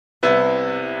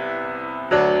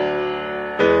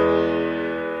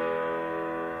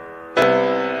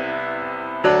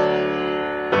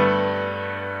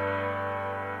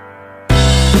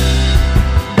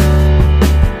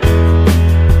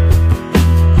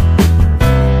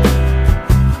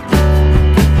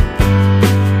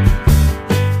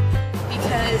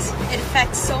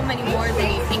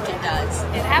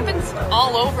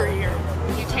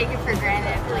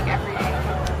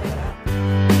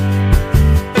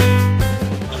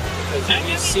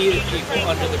see the people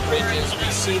under the bridges, we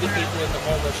see the people in the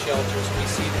homeless shelters, we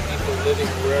see the people living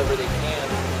wherever they can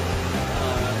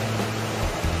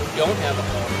who don't have a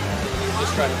home, and you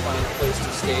just try to find a place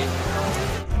to stay.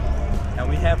 And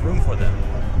we have room for them.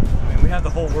 I mean, we have the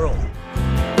whole world.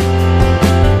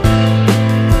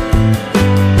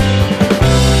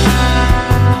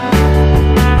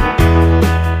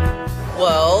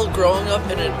 Well, growing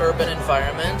up in an urban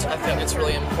environment, I think it's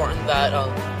really important that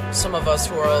some of us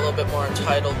who are a little bit more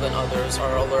entitled than others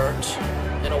are alert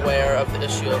and aware of the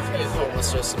issue of youth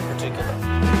homelessness in particular.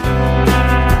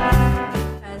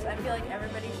 As I feel like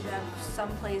everybody should have some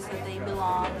place that they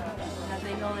belong, that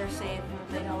they know they're safe, and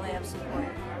that they know they have support.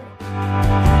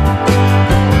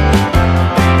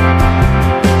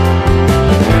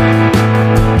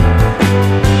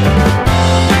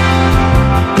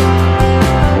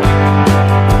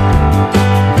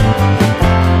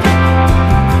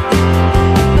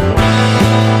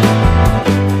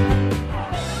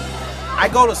 I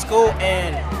go to school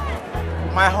and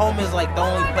my home is like the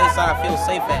only place that I feel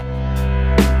safe at.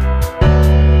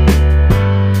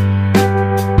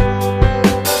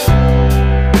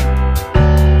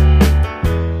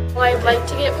 Well, I'd like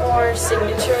to get more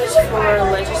signatures for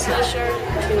legislature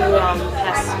to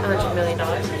pass $100 million.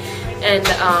 And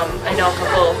I know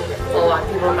a lot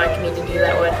of people in my community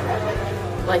that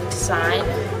would like to sign,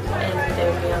 and they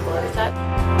would be on board with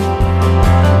that.